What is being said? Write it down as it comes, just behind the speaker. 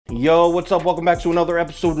Yo, what's up? Welcome back to another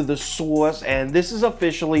episode of The Source, and this is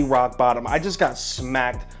officially rock bottom. I just got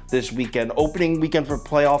smacked this weekend. Opening weekend for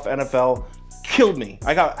playoff NFL killed me.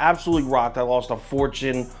 I got absolutely rocked. I lost a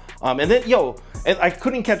fortune. And I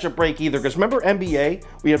couldn't catch a break either, because remember NBA?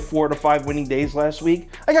 We had 4 to 5 winning days last week.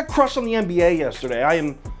 I got crushed on the NBA yesterday. I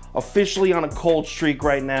am officially on a cold streak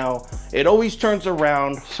right now. It always turns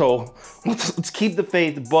around, so let's keep the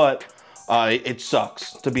faith, but it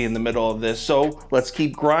sucks to be in the middle of this. So let's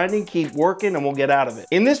keep grinding, keep working, and we'll get out of it.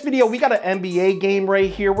 In this video, we got an NBA game right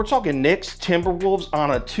here. We're talking Knicks, Timberwolves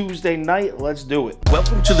on a Tuesday night. Let's do it.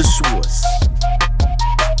 Welcome to The Source.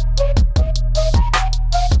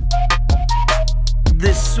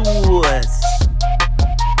 The Source.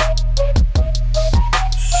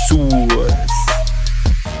 Source.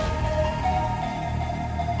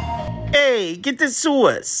 Hey, get the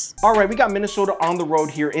Source. All right, we got Minnesota on the road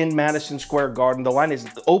here in Madison Square Garden. The line is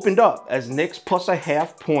opened up as Knicks plus a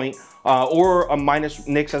half point or a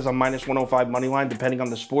Knicks as a minus 105 money line, depending on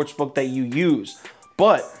the sports book that you use.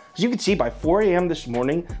 But as you can see, by 4 a.m. this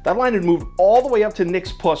morning, that line had moved all the way up to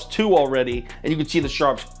Knicks +2 already, and you can see the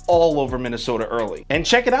sharps all over Minnesota early. And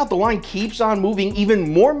check it out, the line keeps on moving.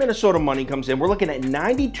 Even more Minnesota money comes in. We're looking at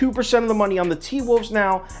 92% of the money on the T-Wolves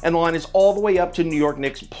now, and the line is all the way up to New York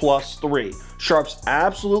Knicks +3. Sharps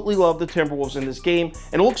absolutely love the Timberwolves in this game,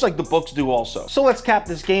 and it looks like the books do also. So let's cap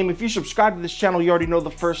this game. If you subscribe to this channel, you already know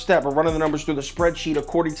the first step. We're running the numbers through the spreadsheet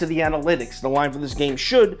according to the analytics. The line for this game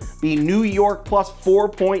should be New York plus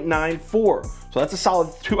 4.94. So that's a solid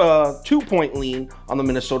 2-point lean on the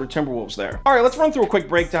Minnesota Timberwolves there. All right, let's run through a quick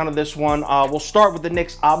breakdown of this one. We'll start with the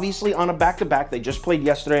Knicks, obviously on a back-to-back. They just played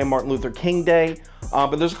yesterday on Martin Luther King Day,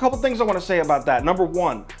 but there's a couple things I want to say about that. Number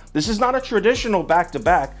one, this is not a traditional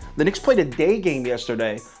back-to-back. The Knicks played a day game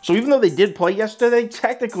yesterday, so even though they did play yesterday,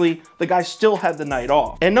 technically the guys still had the night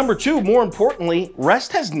off. And number two, more importantly,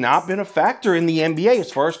 rest has not been a factor in the NBA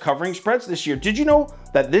as far as covering spreads this year. Did you know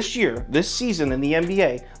that this year, this season in the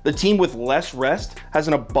NBA, the team with less rest has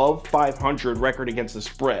an above 500 record against the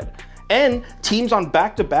spread? And teams on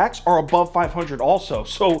back-to-backs are above 500 also.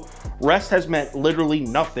 So rest has meant literally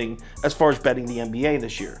nothing as far as betting the NBA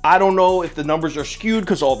this year. I don't know if the numbers are skewed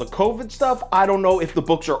because all the COVID stuff. I don't know if the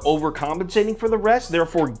books are overcompensating for the rest,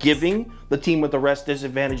 therefore giving the team with the rest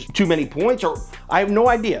disadvantage too many points, or I have no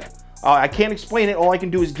idea. I can't explain it. All I can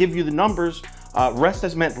do is give you the numbers. Rest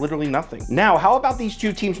has meant literally nothing. Now, how about these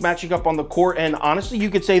two teams matching up on the court? And honestly, you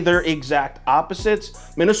could say they're exact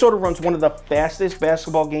opposites. Minnesota runs one of the fastest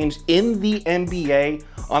basketball games in the NBA.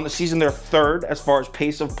 On the season, they're third as far as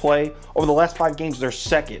pace of play. Over the last 5 games, they're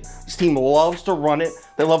second. This team loves to run it.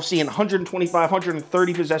 They love seeing 125,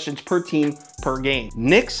 130 possessions per team per game.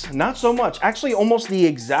 Knicks, not so much. Actually, almost the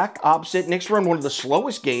exact opposite. Knicks run one of the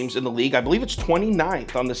slowest games in the league. I believe it's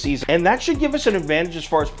 29th on the season. And that should give us an advantage as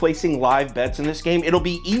far as placing live bets in this game. It'll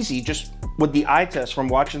be easy just with the eye test from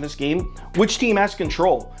watching this game, which team has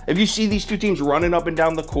control. If you see these two teams running up and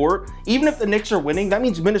down the court, even if the Knicks are winning, that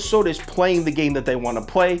means Minnesota is playing the game that they want to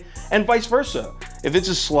play, and vice versa. If it's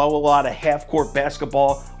a slow, a lot of half-court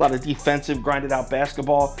basketball, a lot of defensive, grinded-out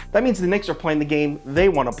basketball, that means the Knicks are playing the game they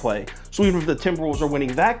want to play. So even if the Timberwolves are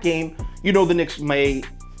winning that game, you know the Knicks may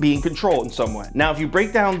be in control in some way. Now, if you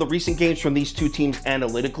break down the recent games from these two teams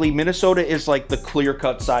analytically, Minnesota is like the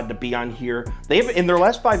clear-cut side to be on here. They have, in their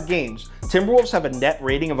last 5 games, Timberwolves have a net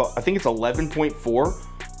rating of, I think it's 11.4,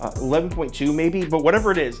 11.2 maybe, but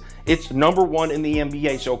whatever it is, it's #1 in the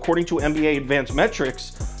NBA. So according to NBA advanced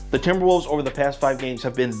metrics, the Timberwolves over the past 5 games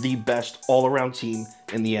have been the best all-around team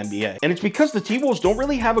in the NBA. And it's because the T-Wolves don't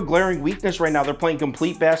really have a glaring weakness right now. They're playing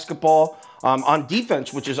complete basketball. On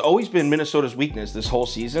defense, which has always been Minnesota's weakness this whole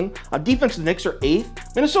season. On defense, the Knicks are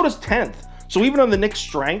 8th. Minnesota's 10th. So even on the Knicks'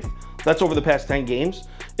 strength, that's over the past 10 games.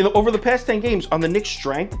 Over the past 10 games, on the Knicks'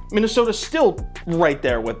 strength, Minnesota's still right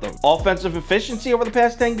there with them. Offensive efficiency over the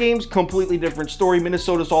past 10 games, completely different story.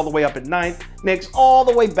 Minnesota's all the way up at 9th. Knicks all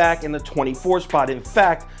the way back in the 24th spot. In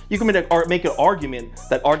fact, you can make an argument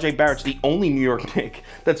that RJ Barrett's the only New York Knick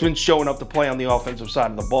that's been showing up to play on the offensive side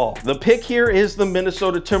of the ball. The pick here is the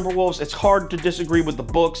Minnesota Timberwolves. It's hard to disagree with the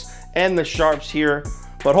books and the sharps here,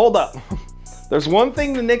 but hold up. There's one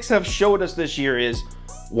thing the Knicks have showed us this year is,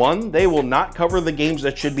 1, they will not cover the games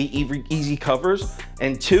that should be easy covers,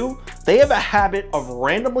 and 2, they have a habit of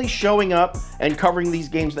randomly showing up and covering these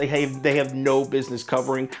games they have no business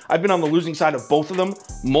covering. I've been on the losing side of both of them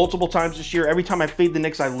multiple times this year. Every time I fade the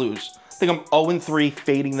Knicks, I lose. I think I'm 0-3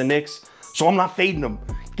 fading the Knicks, so I'm not fading them.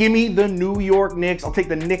 Give me the New York Knicks. I'll take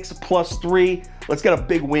the Knicks +3. Let's get a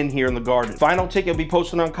big win here in the Garden. Final ticket will be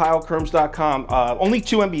posted on KyleKirms.com. Only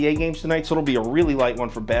 2 NBA games tonight, so it'll be a really light one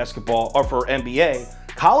for basketball, or for NBA.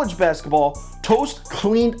 College basketball, Toast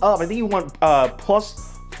cleaned up. I think he won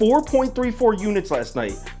plus 4.34 units last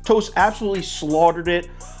night. Toast absolutely slaughtered it.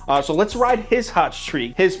 So let's ride his hot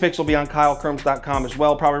streak. His picks will be on KyleKirms.com as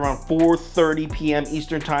well, probably around 4:30 p.m.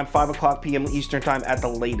 Eastern time, 5 o'clock p.m. Eastern time at the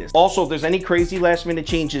latest. Also, if there's any crazy last minute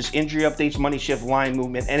changes, injury updates, money shift, line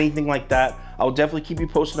movement, anything like that, I will definitely keep you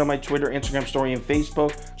posted on my Twitter, Instagram story, and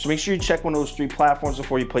Facebook. So make sure you check one of those 3 platforms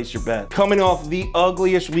before you place your bet. Coming off the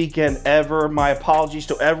ugliest weekend ever, my apologies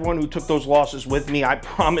to everyone who took those losses with me. I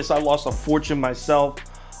promise I lost a fortune myself.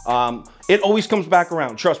 It always comes back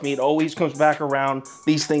around. Trust me, it always comes back around.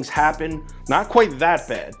 These things happen. Not quite that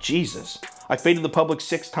bad. Jesus. I faded the public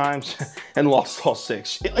 6 times and lost all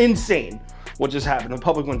 6. Insane what just happened. The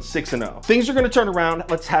public went 6-0. Things are going to turn around.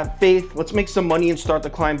 Let's have faith. Let's make some money and start to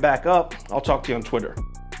climb back up. I'll talk to you on Twitter.